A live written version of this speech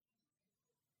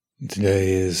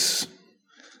Today is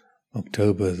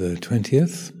October the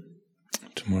 20th.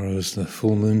 Tomorrow is the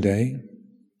full moon day,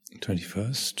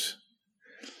 21st.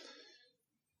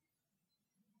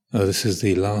 This is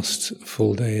the last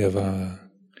full day of our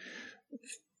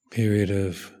period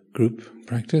of group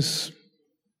practice.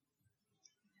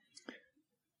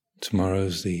 Tomorrow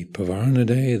is the Pavarana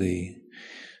day, the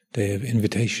day of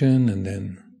invitation, and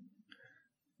then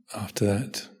after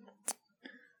that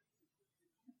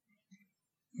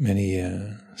many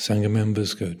Sangha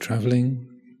members go traveling.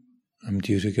 I'm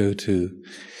due to go to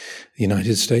the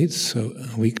United States, so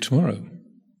a week tomorrow.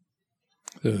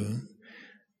 So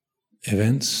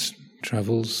events,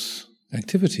 travels,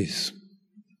 activities.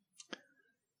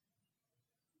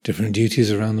 Different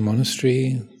duties around the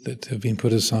monastery that have been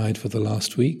put aside for the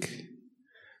last week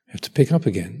have to pick up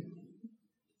again.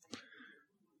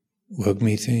 Work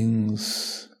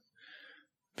meetings,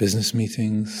 business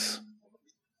meetings,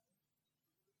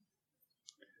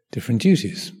 different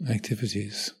duties,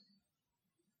 activities.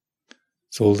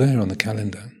 It's all there on the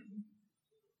calendar.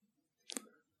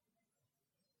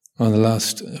 On the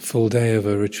last full day of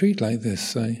a retreat like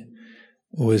this, I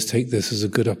always take this as a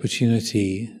good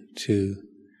opportunity to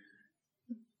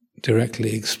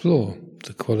directly explore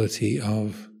the quality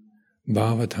of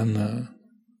bhavatanha,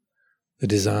 the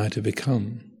desire to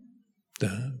become,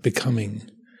 the becoming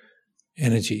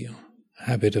energy,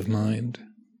 habit of mind.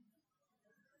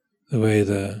 The way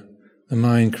the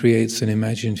mind creates an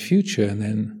imagined future and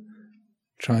then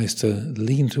tries to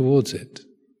lean towards it.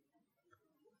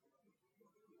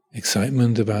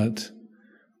 Excitement about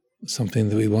something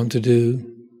that we want to do,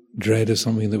 dread of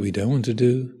something that we don't want to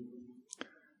do,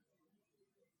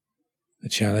 the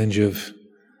challenge of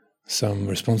some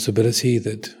responsibility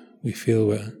that we feel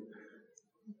we're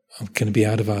going to be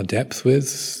out of our depth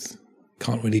with,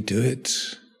 can't really do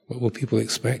it, what will people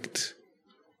expect?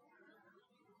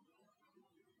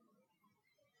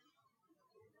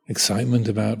 Excitement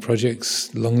about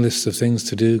projects, long lists of things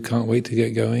to do, can't wait to get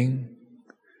going,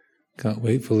 can't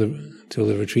wait till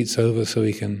the retreat's over so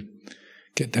we can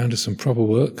get down to some proper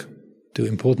work, do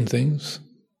important things.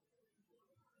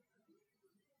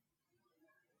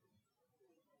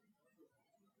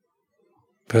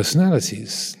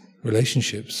 Personalities,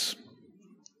 relationships,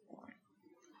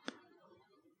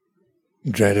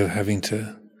 dread of having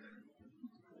to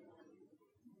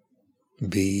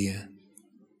be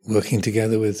working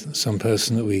together with some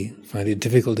person that we find it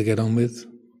difficult to get on with.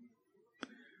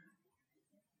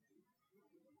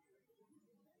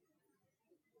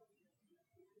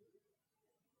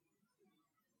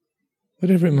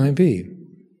 Whatever it might be,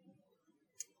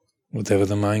 whatever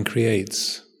the mind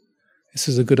creates, this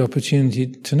is a good opportunity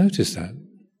to notice that.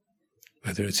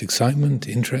 Whether it's excitement,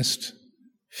 interest,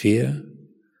 fear,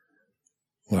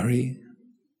 worry,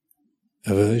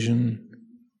 aversion,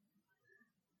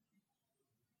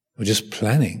 or just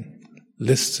planning,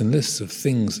 lists and lists of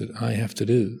things that I have to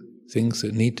do, things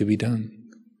that need to be done.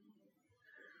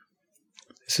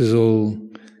 This is all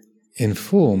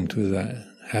informed with that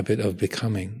habit of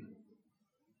becoming.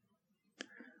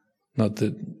 Not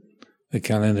that the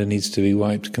calendar needs to be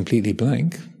wiped completely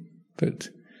blank, but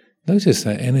notice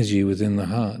that energy within the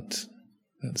heart,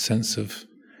 that sense of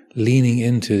leaning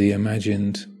into the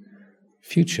imagined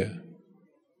future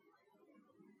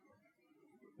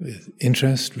with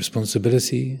interest,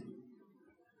 responsibility,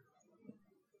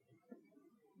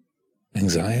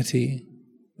 anxiety,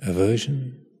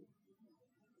 aversion,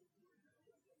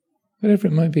 whatever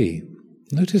it might be.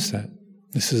 Notice that.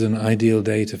 This is an ideal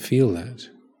day to feel that.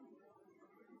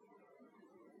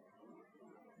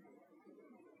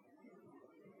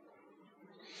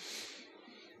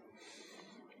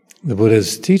 The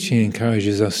Buddha's teaching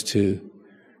encourages us to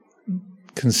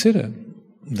consider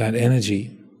that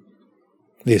energy,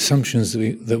 the assumptions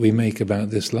that we make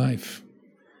about this life.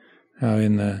 How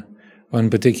in one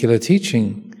particular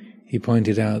teaching he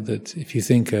pointed out that if you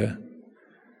think that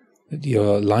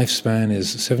your lifespan is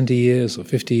 70 years or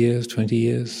 50 years, 20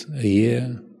 years, a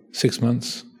year, 6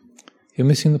 months, you're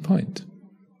missing the point.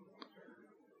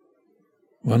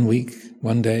 1 week,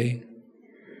 1 day,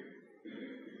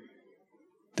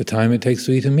 the time it takes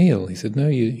to eat a meal. He said, no,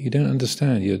 you don't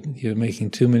understand. You're making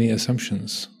too many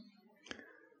assumptions.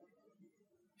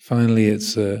 Finally,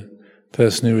 it's a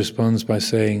person who responds by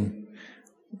saying,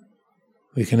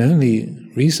 we can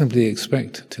only reasonably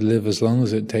expect to live as long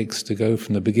as it takes to go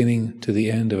from the beginning to the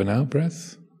end of an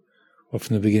out-breath, or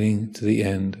from the beginning to the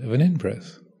end of an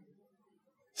in-breath.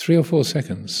 3 or 4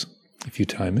 seconds, if you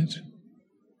time it.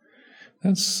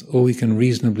 That's all we can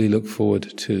reasonably look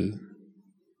forward to.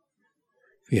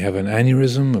 If you have an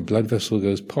aneurysm, a blood vessel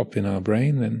goes pop in our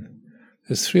brain, then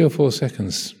there's 3 or 4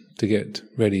 seconds to get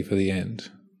ready for the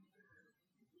end.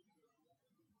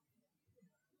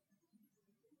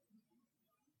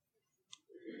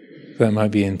 That might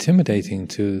be intimidating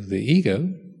to the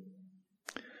ego,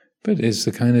 but it's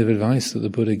the kind of advice that the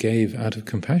Buddha gave out of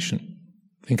compassion,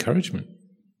 encouragement.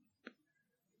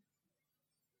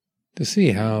 To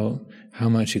see how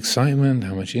much excitement,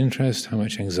 how much interest, how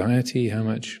much anxiety, how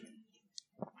much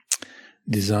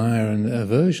desire and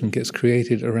aversion gets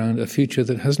created around a future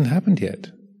that hasn't happened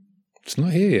yet. It's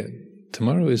not here yet.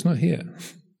 Tomorrow is not here.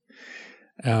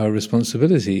 Our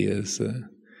responsibility is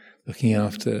looking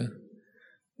after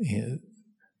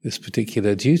this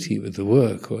particular duty with the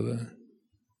work or the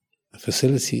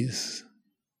facilities.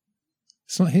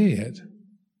 It's not here yet.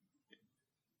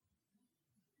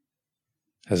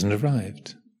 Hasn't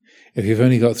arrived. If you've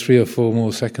only got 3 or 4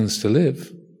 more seconds to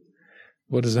live,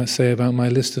 what does that say about my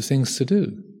list of things to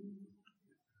do?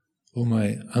 All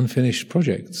my unfinished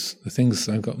projects, the things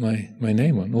I've got my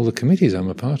name on, all the committees I'm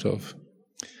a part of.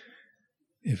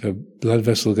 If a blood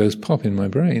vessel goes pop in my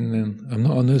brain, then I'm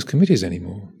not on those committees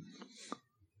anymore.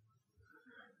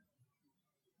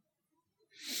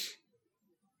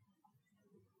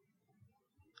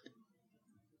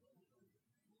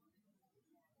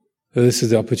 So this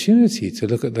is the opportunity to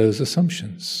look at those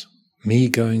assumptions. Me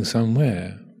going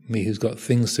somewhere, me who's got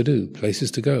things to do, places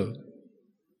to go,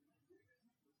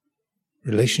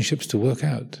 relationships to work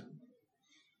out.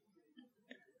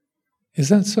 Is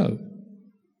that so?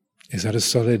 Is that a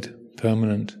solid,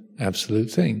 permanent, absolute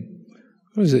thing?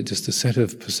 Or is it just a set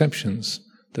of perceptions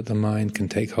that the mind can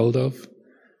take hold of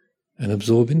and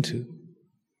absorb into?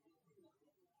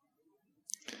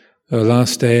 The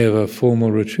last day of a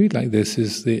formal retreat like this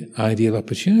is the ideal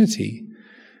opportunity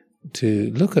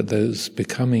to look at those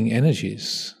becoming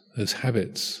energies, those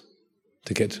habits,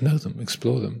 to get to know them,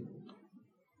 explore them.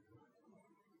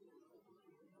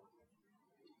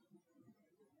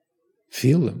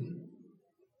 Feel them.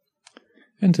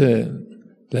 And to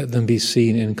let them be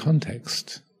seen in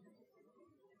context.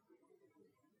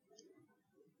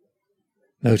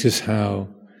 Notice how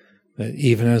that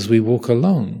even as we walk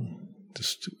along,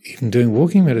 just even doing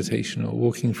walking meditation or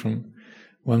walking from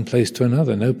one place to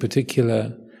another, no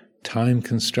particular time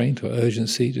constraint or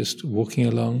urgency, just walking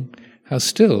along, how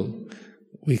still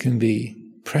we can be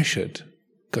pressured,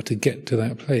 got to get to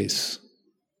that place,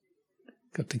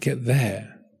 got to get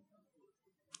there.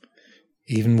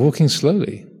 Even walking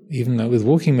slowly, even though with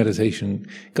walking meditation,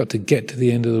 got to get to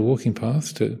the end of the walking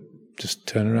path to just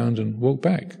turn around and walk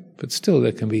back. But still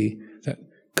there can be that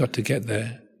got to get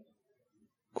there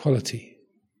quality.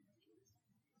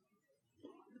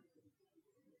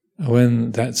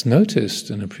 When that's noticed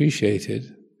and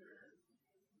appreciated,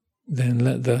 then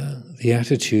let the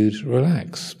attitude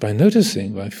relax by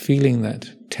noticing, by feeling that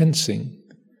tensing,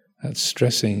 that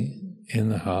stressing in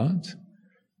the heart.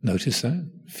 Notice that,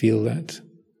 feel that.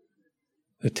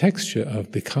 The texture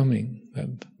of becoming,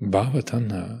 that bhava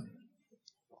tanha.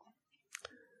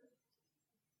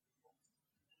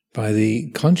 By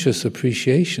the conscious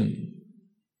appreciation,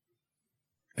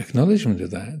 acknowledgement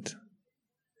of that,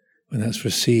 when that's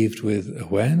received with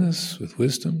awareness, with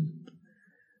wisdom,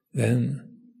 then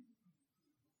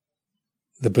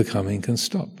the becoming can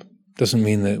stop. Doesn't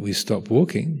mean that we stop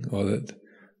walking or that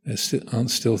there aren't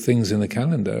still things in the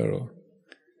calendar or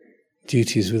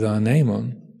duties with our name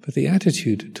on, but the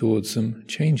attitude towards them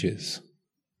changes.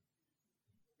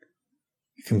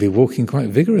 You can be walking quite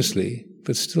vigorously,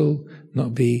 but still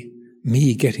not be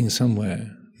me getting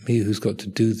somewhere, me who's got to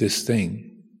do this thing.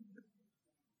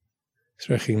 It's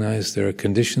recognize there are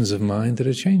conditions of mind that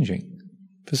are changing.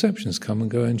 Perceptions come and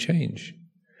go and change.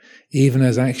 Even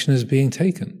as action is being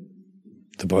taken.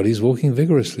 The body's walking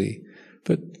vigorously,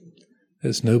 but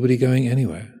there's nobody going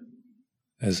anywhere.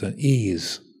 There's an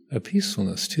ease, a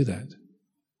peacefulness to that.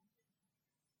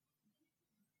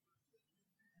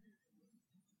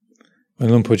 When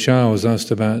Luang Por Chah was asked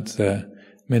about the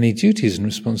many duties and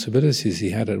responsibilities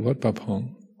he had at Wat Pah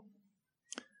Pong,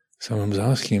 someone was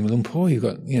asking him, Luang Por, you've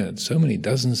got so many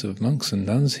dozens of monks and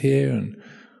nuns here, and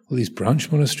all these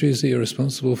branch monasteries that you're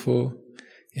responsible for.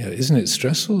 Isn't it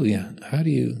stressful? How do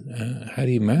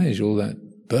you manage all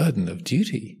that burden of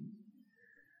duty?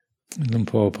 And Luang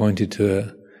Por pointed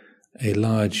to a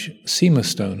large Sema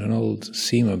stone, an old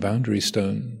Sema boundary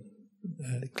stone,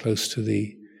 close to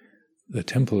the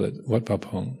temple at Wat Pah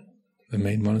Pong, the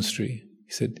main monastery.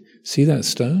 He said, "See that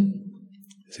stone?"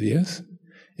 He said, "Yes."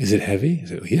 "Is it heavy?" He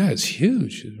said, "Yeah, it's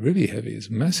huge. It's really heavy. It's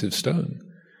a massive stone."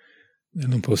 And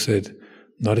Luang Por said,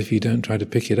 "Not if you don't try to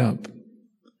pick it up.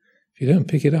 If you don't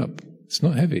pick it up, it's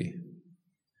not heavy.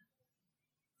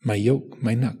 My yoke,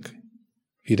 my nak.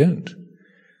 If you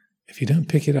don't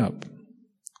pick it up,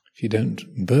 if if you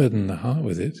don't burden the heart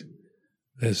with it,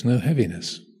 there's no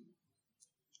heaviness.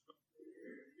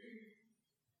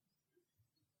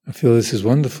 I feel this is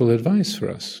wonderful advice for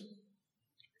us.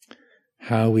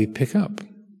 How we pick up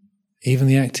even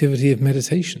the activity of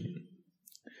meditation,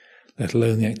 let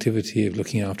alone the activity of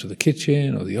looking after the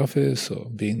kitchen or the office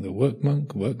or being the work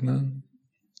monk, work nun,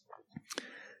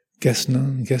 guest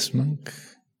nun, guest monk,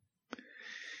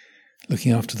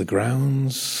 looking after the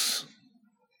grounds,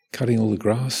 cutting all the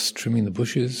grass, trimming the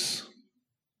bushes.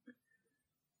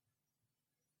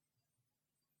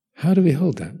 How do we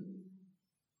hold that?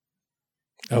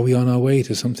 Are we on our way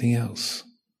to something else?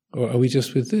 Or are we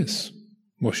just with this,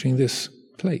 washing this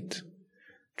plate,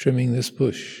 trimming this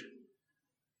bush,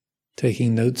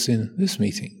 taking notes in this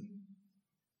meeting,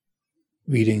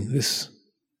 reading this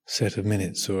set of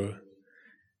minutes, or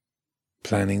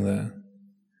planning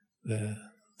the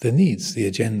needs, the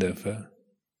agenda for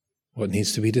what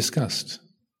needs to be discussed?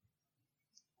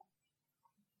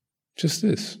 Just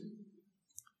this.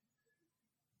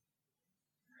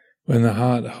 When the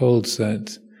heart holds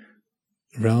that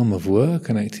realm of work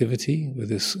and activity with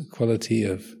this quality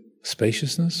of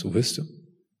spaciousness, wisdom,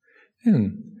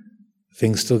 then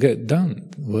things still get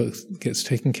done, work gets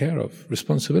taken care of,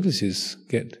 responsibilities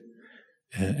get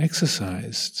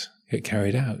exercised, get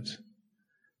carried out,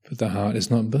 but the heart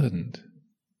is not burdened.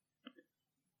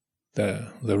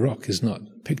 The rock is not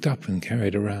picked up and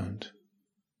carried around.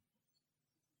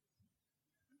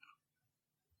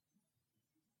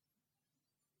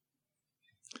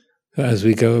 As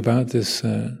we go about this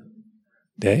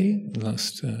day,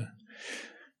 last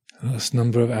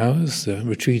number of hours, the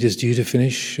retreat is due to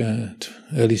finish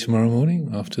early tomorrow morning,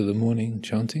 after the morning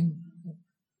chanting,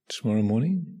 tomorrow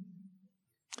morning.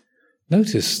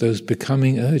 Notice those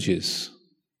becoming urges,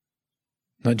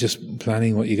 not just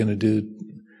planning what you're going to do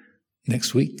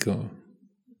next week or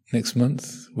next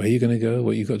month, where you're going to go,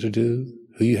 what you've got to do,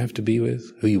 who you have to be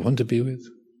with, who you want to be with.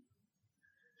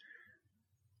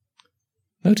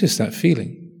 Notice that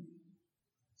feeling.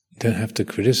 You don't have to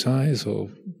criticize or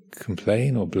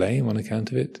complain or blame on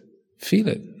account of it. Feel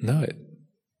it, know it.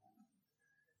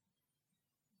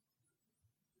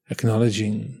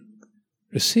 Acknowledging,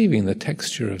 receiving the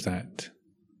texture of that,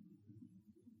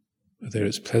 whether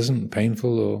it's pleasant,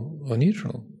 painful, or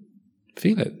neutral.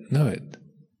 Feel it, know it.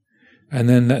 And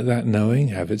then let that knowing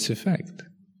have its effect.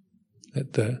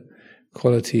 Let the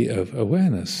quality of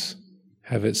awareness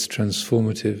have its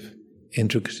transformative,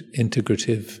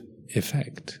 integrative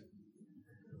effect.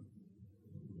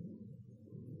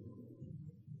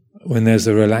 When there's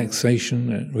a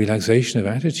relaxation of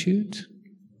attitude,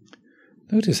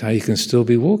 notice how you can still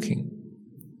be walking.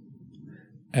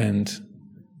 And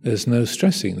there's no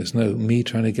stressing, there's no me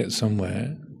trying to get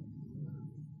somewhere,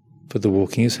 but the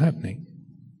walking is happening.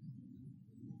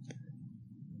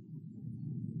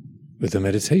 With the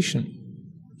meditation,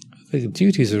 the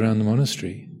duties around the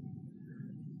monastery,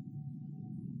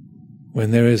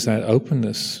 when there is that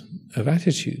openness of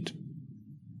attitude,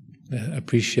 the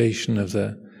appreciation of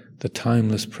the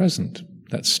timeless present,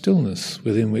 that stillness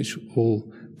within which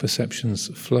all perceptions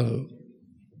flow,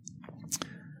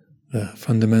 the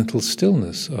fundamental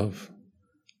stillness of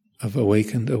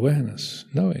awakened awareness,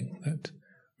 knowing that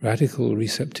radical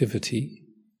receptivity.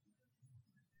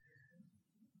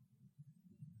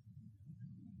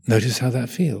 Notice how that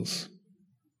feels.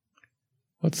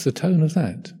 What's the tone of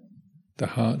that? The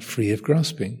heart free of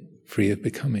grasping, free of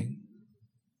becoming.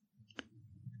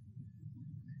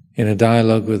 In a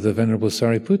dialogue with the Venerable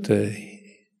Sariputta,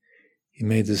 he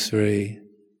made this very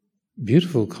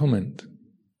beautiful comment.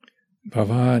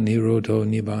 Bhava nirodho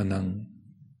nibbanang.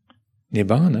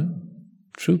 Nibbana,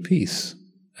 true peace,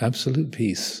 absolute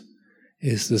peace,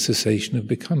 is the cessation of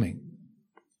becoming.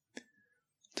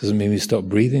 Doesn't mean we stop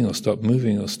breathing or stop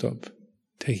moving or stop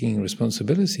taking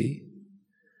responsibility,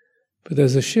 but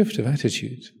there's a shift of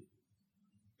attitude.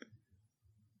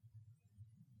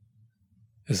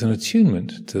 There's an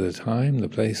attunement to the time, the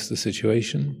place, the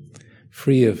situation,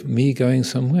 free of me going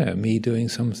somewhere, me doing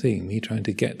something, me trying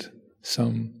to get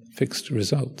some fixed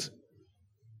result.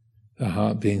 The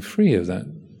heart being free of that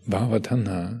bhava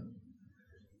tanha.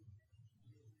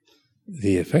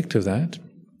 The effect of that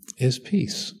is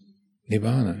peace,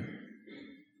 nibbana.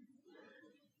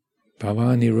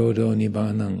 Bhava nirodho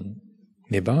nibbanang.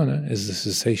 Nibbana is the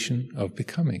cessation of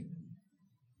becoming.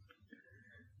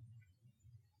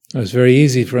 It's very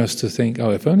easy for us to think,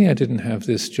 oh, if only I didn't have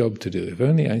this job to do, if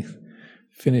only I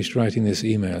finished writing this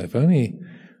email, if only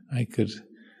I could,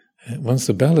 once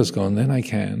the bell is gone, then I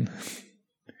can.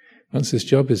 Once this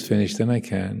job is finished, then I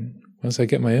can. Once I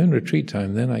get my own retreat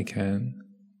time, then I can.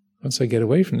 Once I get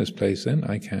away from this place, then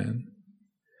I can.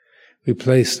 we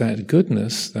place that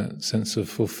goodness, that sense of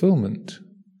fulfillment,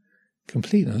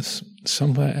 completeness,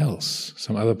 somewhere else,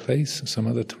 some other place, some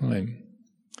other time.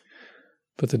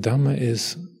 But the Dhamma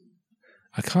is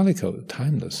akaliko,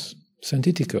 timeless,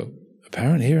 sanditiko,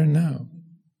 apparent here and now.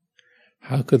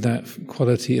 How could that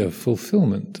quality of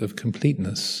fulfillment, of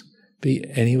completeness, be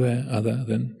anywhere other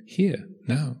than here,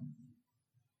 now?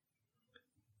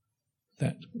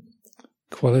 That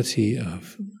quality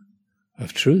of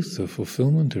truth, of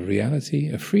fulfillment, of reality,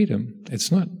 of freedom,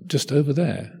 it's not just over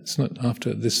there. It's not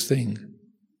after this thing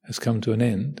has come to an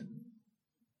end,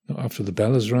 not after the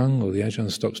bell has rung or the Ajahn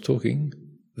stops talking.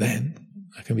 Then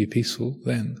I can be peaceful.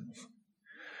 Then,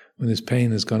 when this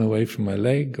pain has gone away from my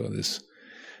leg, or this,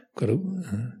 I've got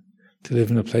to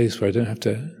live in a place where I don't have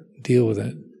to deal with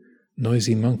that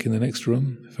noisy monk in the next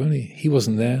room. If only he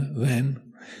wasn't there then.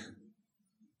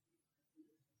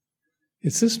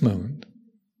 It's this moment.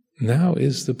 Now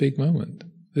is the big moment.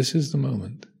 This is the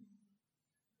moment.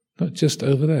 Not just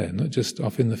over there, not just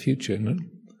off in the future. No.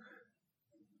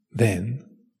 Then,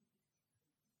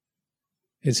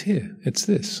 it's here, it's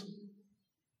this,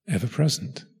 ever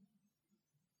present.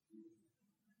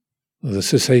 Well, the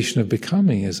cessation of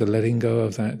becoming is a letting go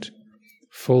of that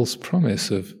false promise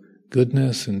of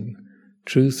goodness and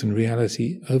truth and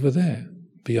reality over there,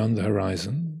 beyond the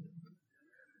horizon,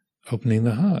 opening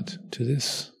the heart to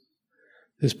this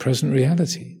present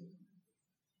reality.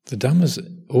 The Dhamma's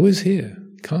always here,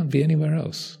 can't be anywhere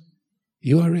else.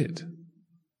 You are it.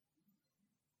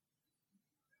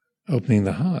 Opening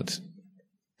the heart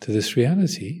to this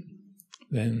reality,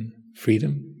 then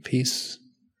freedom, peace,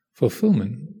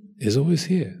 fulfillment is always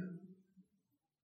here.